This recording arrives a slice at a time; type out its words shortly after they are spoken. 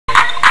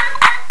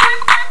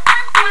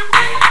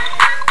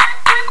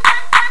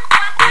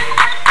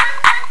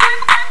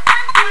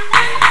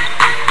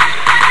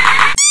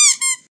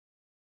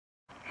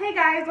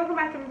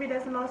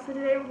Mo. So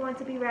today we're going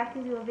to be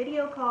reacting to a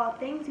video called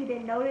Things You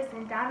Didn't Notice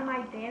in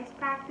Dynamite Dance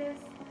Practice,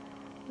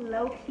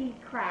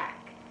 Lowkey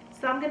Crack.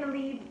 So I'm going to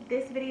leave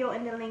this video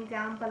in the link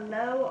down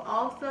below.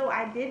 Also,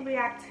 I did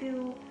react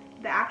to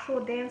the actual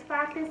dance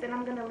practice, and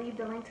I'm going to leave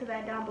the link to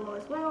that down below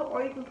as well,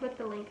 or you can click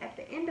the link at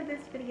the end of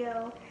this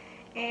video.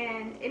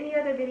 And any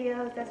other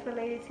videos that's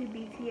related to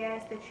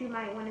BTS that you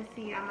might want to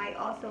see, I might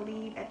also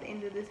leave at the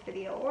end of this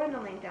video or in the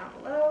link down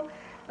below.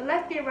 But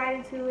let's get right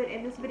into it,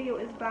 and this video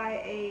is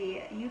by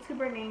a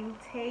YouTuber named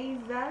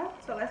Tayza.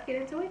 So let's get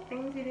into it.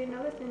 Things you didn't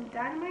notice in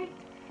Dynamite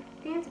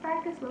Dance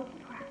Practice,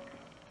 Lowkey Crack.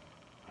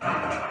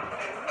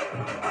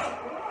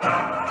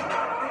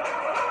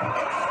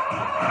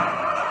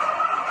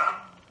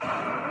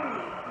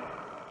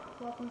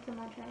 Welcome to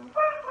my channel.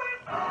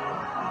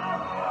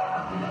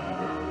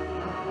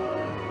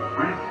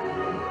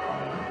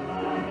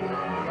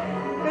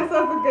 This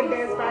was a good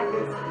dance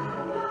practice.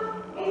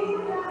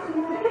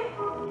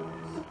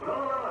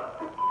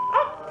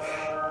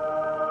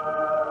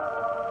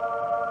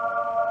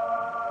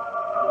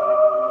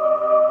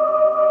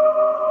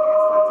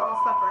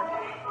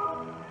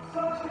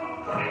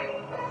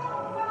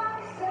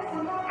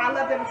 I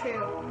love them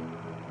too.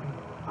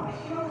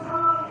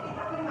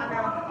 I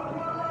know.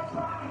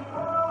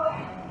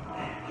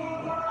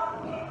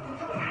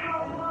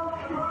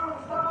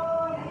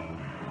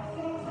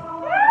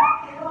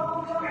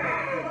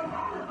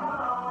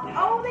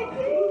 Oh, they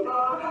did.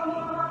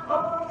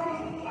 Oh.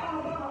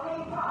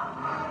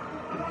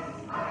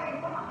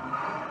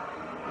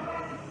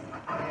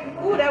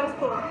 Ooh, that was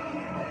cool.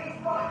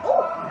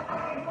 Ooh.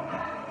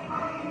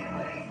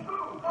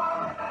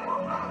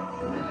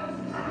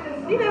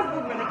 He does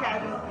move really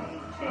casual.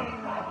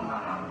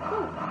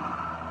 Ooh.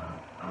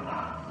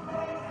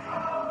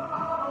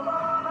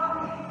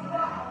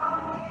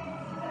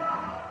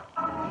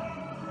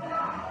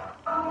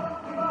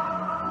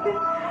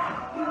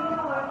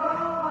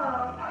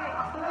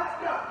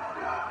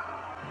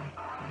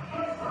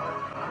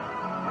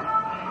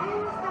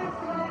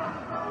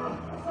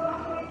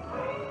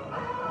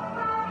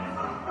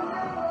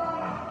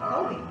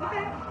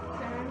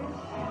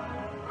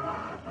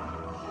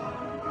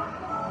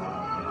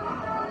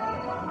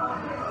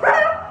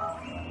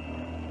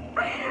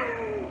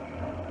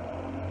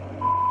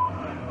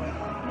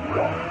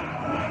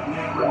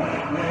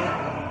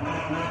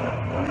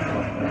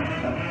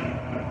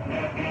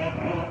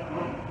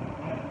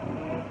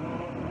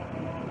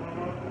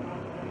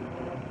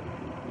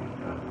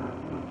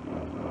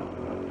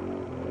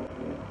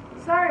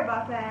 Sorry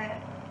about that.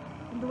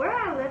 Where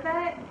I live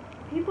at,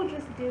 people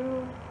just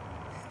do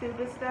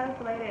stupid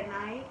stuff late at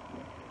night.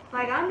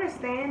 Like, I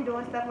understand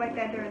doing stuff like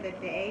that during the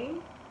day,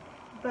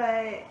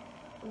 but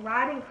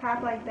riding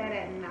crap like that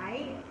at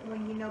night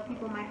when you know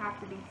people might have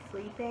to be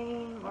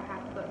sleeping or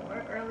have to go to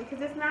work early, because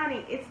it's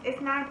 9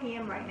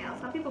 p.m. right now.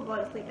 Some people go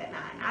to sleep at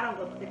 9. I don't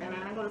go to sleep at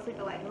 9. I go to sleep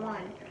at like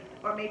 1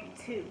 or maybe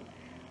 2.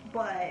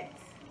 But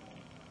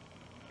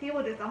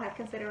people just don't have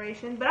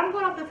consideration. But I'm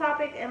going off the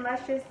topic, and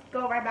let's just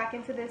go right back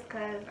into this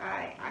because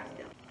I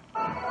still.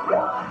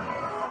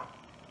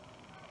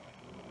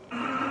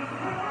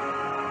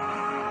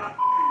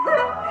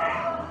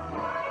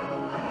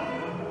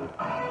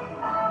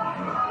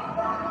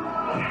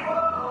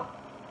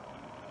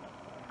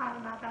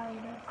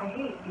 I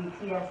hate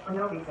BTS for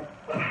no reason.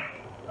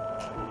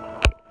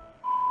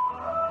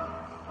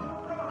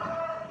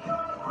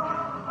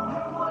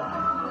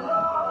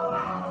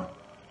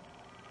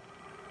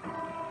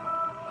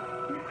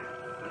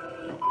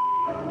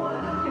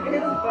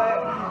 His butt.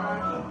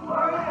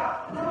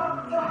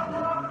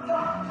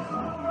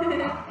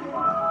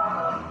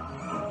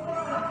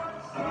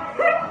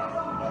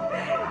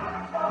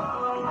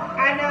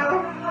 I know.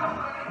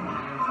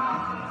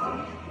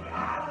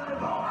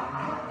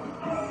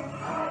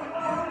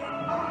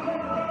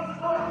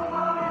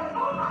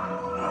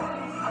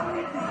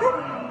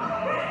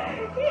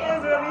 He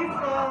is really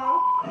small.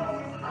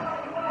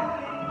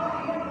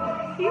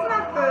 He's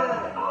not the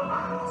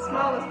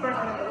smallest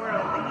person in the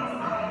world, but he's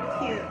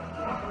cute.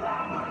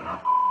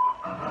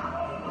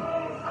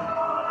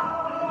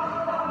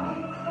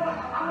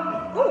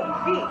 Ooh,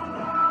 feet.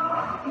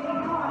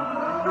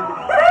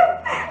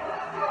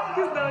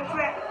 He's so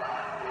excited.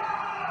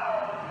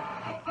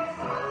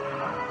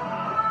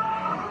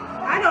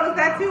 I noticed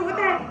that too. What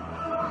the heck?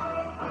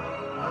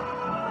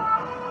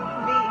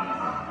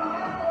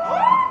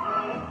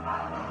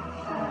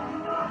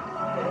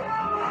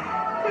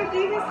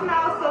 Cookie, he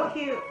smells so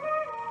cute.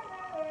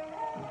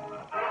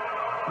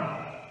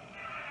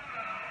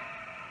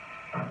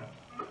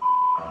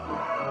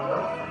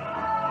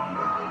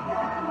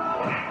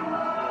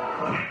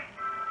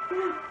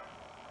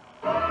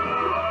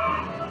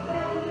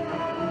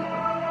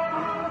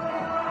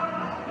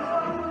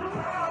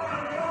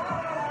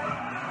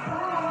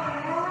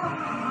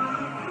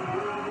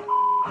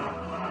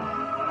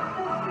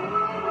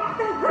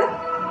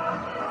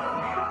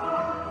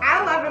 I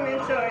love him in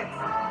shorts.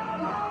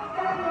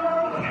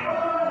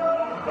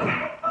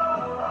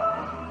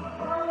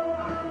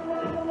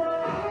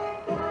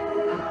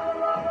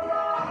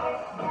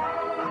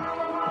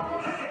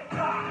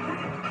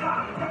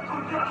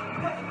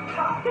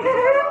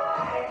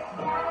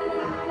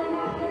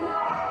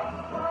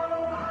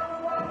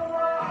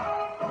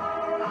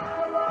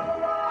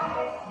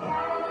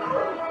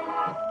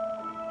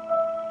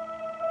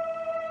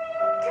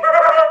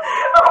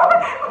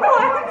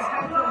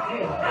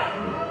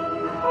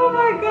 Oh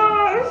my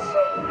gosh.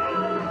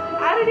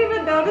 I didn't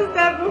even notice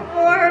that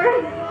before.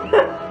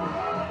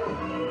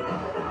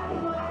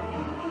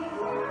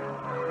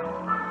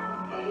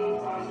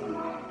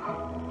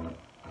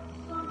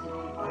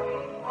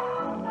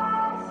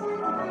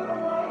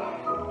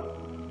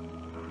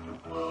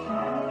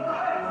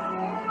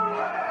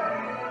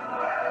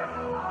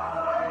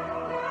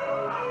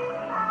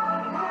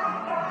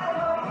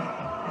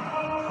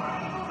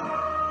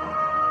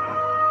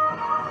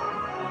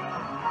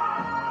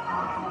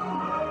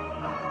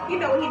 You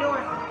know what he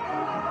doing.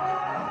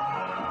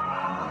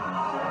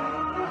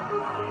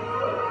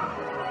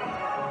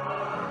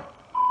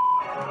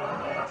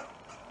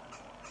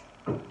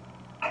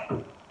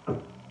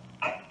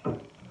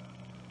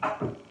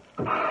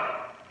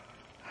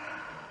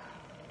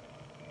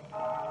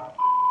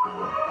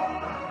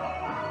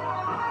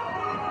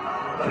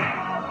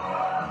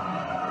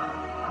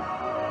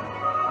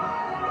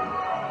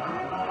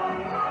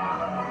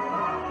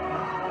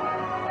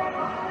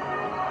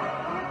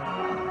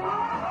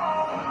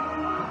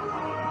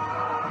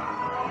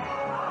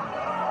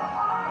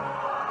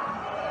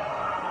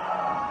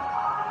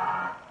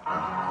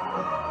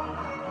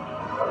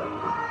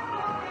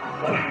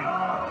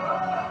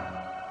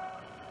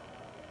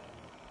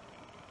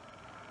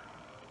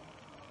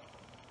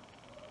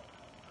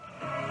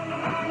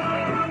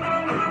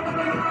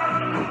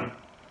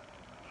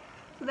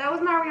 So that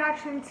was my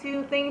reaction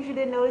to things you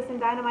didn't notice in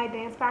Dynamite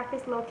dance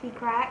practice, Lowkey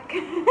Crack.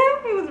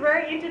 It was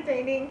very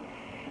entertaining.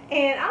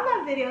 And I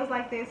love videos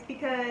like this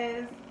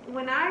because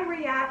when I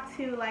react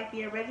to like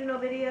the original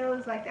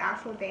videos, like the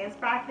actual dance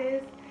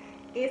practice,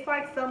 it's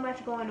like so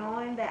much going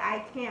on that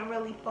I can't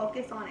really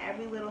focus on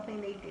every little thing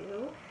they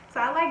do. So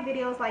I like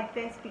videos like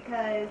this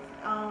because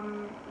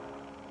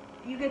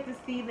you get to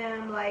see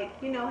them like,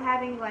 you know,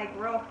 having like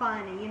real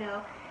fun, and you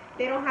know,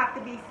 they don't have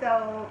to be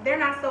so, they're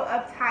not so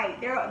uptight,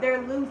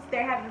 they're loose,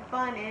 they're having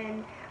fun.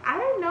 And I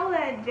didn't know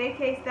that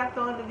JK stepped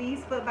on the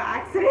V's foot by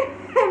accident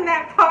in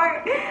that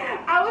part.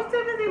 I was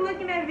too busy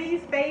looking at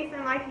V's face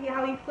and like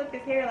how he flipped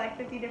his hair like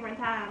 50 different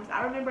times.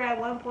 I remember at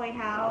one point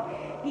how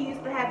he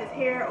used to have his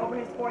hair over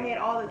his forehead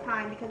all the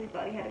time because he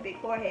thought he had a big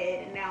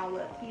forehead, and now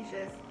look, he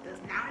just does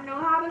not know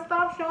how to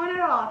stop showing it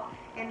off.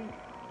 And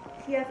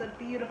he has a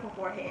beautiful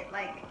forehead.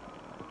 Like,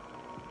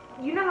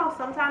 you know how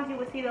sometimes you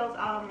would see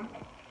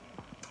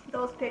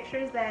those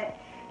pictures that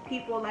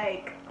people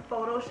like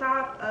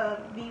Photoshop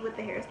of V with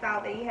the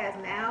hairstyle that he has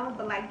now,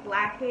 but like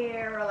black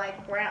hair or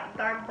like brown,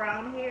 dark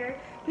brown hair.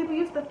 People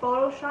used to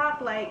Photoshop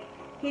like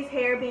his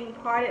hair being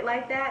parted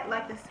like that,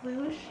 like the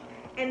swoosh.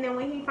 And then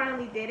when he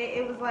finally did it,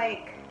 it was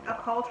like a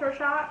culture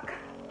shock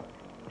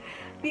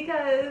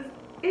because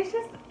it's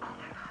just, oh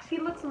my gosh, he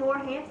looks more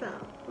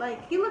handsome.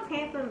 Like, he looks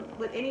handsome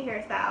with any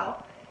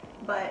hairstyle,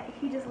 but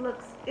he just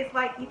looks, it's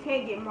like you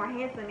can't get more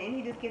handsome, and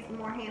he just gets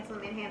more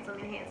handsome and handsome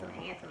and handsome and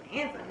handsome and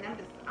handsome. And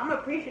I'm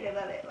appreciative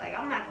of it. Like,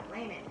 I'm not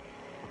complaining.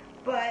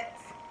 But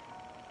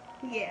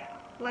yeah,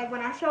 like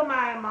when I show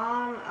my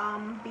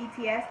mom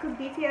BTS, because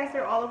BTS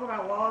are all over my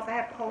walls, I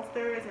have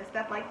posters and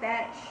stuff like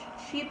that,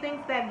 she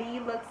thinks that V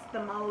looks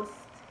the most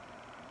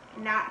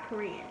not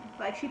Korean.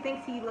 Like, she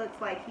thinks he looks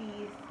like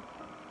he's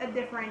a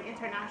different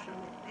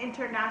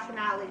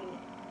internationality.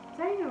 Is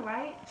that even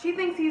right? She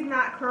thinks he's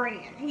not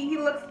Korean. He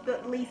looks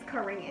the least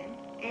Korean.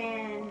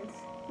 And,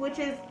 which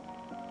is,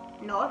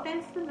 no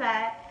offense to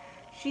that,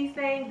 she's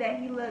saying that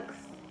he looks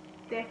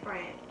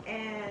different.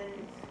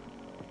 And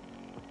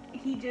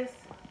he's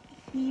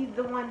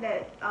the one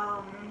that,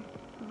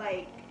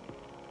 like,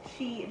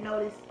 she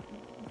noticed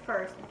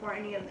first before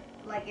any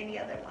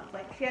other ones.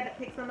 Like, she had to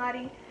pick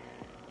somebody,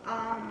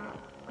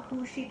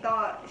 who she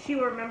thought she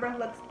would remember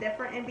looks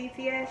different in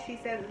BTS. She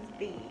says it's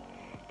V.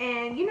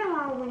 And you know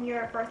how when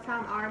you're a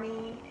first-time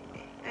ARMY,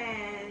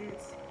 and,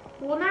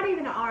 well, not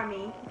even an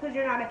ARMY, because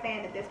you're not a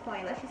fan at this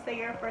point. Let's just say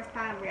you're a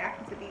first-time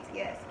reacting to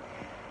BTS.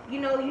 You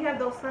know, you have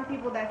some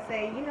people that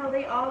say, you know,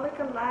 they all look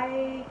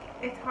alike.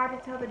 It's hard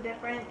to tell the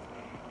difference.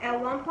 At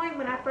one point,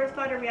 when I first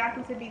started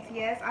reacting to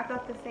BTS, I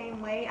felt the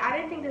same way. I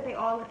didn't think that they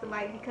all looked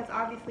alike because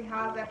obviously,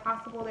 how is that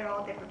possible? They're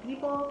all different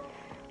people.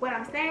 What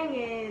I'm saying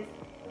is,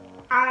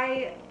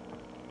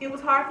 it was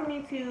hard for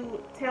me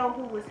to tell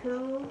who was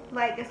who,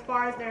 like as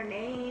far as their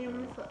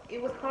names.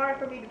 It was hard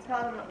for me to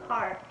tell them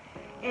apart.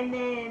 And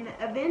then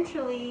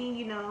eventually,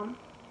 you know,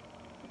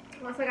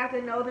 once I got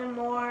to know them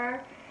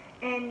more,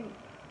 and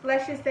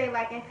let's just say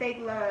like in Fake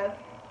Love,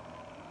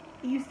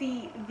 you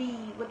see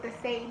V with the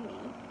Save Me.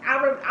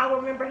 I'll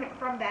remember him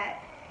from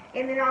that.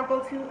 And then I'll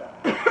go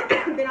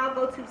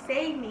to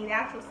Save Me, the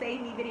actual Save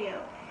Me video.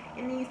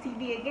 And then you see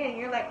V again.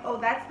 You're like, oh,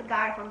 that's the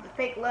guy from the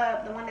Fake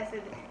Love, the one that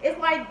says, it's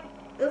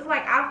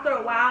like after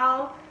a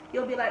while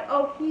you'll be like,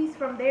 oh, he's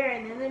from there,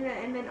 and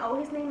then oh,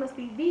 his name must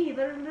be V,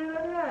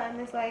 and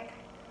it's like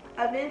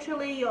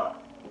eventually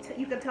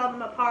you can tell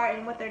them apart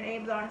and what their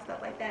names are and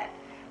stuff like that.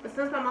 But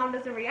since my mom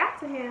doesn't react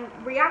to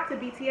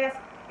BTS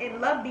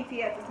and love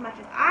BTS as much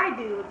as I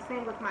do, the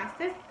same with my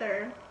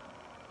sister,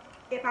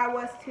 if I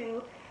was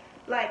to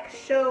like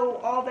show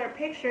all their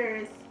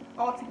pictures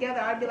all together,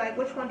 I'd be like,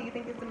 which one do you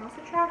think is the most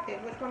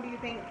attractive? Which one do you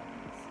think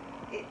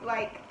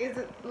is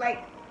it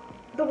like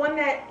the one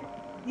that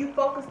you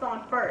focused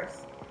on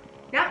first?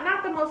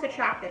 Not the most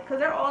attractive, because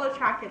they're all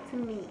attractive to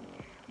me,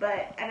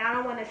 but and I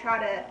don't want to try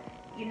to,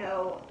 you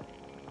know,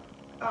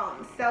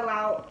 sell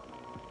out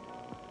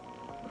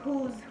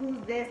who's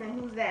this and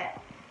who's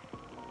that.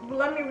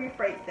 Let me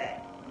rephrase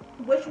that.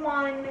 Which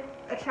one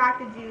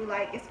attracted you,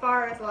 like, as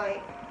far as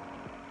like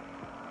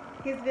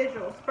his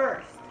visuals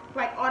first,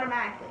 like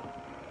automatically?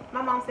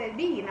 My mom said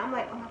B, and I'm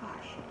like, oh my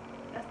gosh,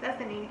 that's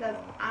destiny, because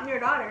I'm your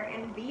daughter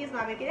and B is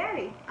my baby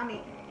daddy. I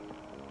mean,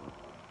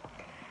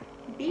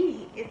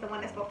 B is the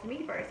one that spoke to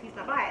me first. He's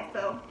not biased,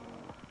 so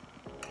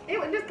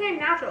it just came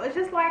natural. It's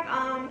just like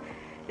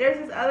there's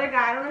this other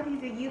guy. I don't know if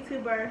he's a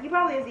YouTuber. He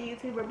probably is a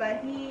YouTuber,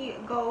 but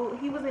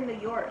he was in New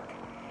York,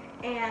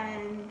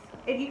 and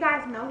if you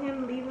guys know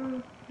him,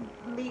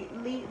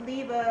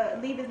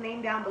 leave his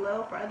name down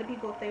below for other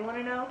people if they want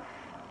to know.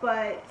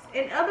 But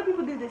and other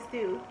people do this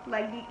too,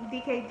 like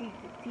DK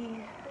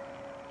TV.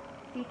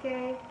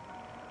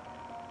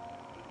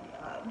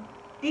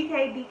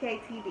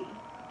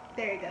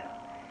 There you go.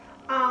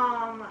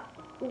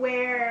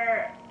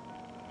 Where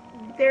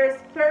there's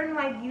certain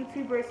like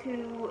YouTubers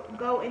who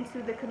go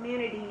into the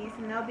communities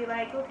and they'll be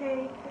like,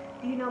 okay,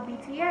 do you know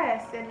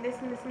BTS and this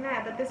and this and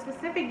that? But this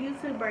specific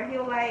YouTuber,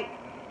 he'll like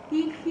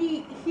he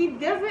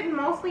does it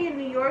mostly in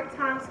New York,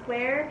 Times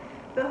Square,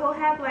 but he'll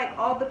have like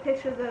all the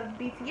pictures of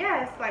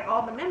BTS, like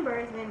all the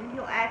members, and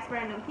he'll ask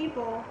random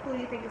people, who do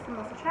you think is the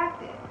most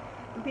attractive?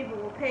 And people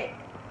will pick.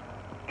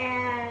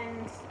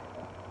 And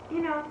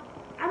you know,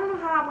 I don't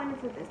know how I went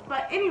into this,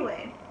 but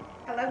anyway,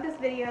 I love this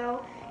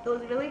video. It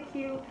was really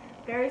cute,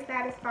 very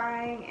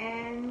satisfying,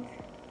 and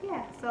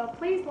yeah, so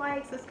please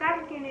like,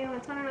 subscribe if you're new,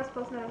 and turn on those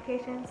post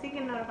notifications so you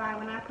get notified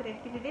when I put in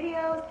future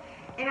videos,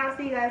 and I'll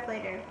see you guys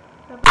later.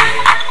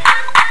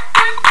 Bye-bye.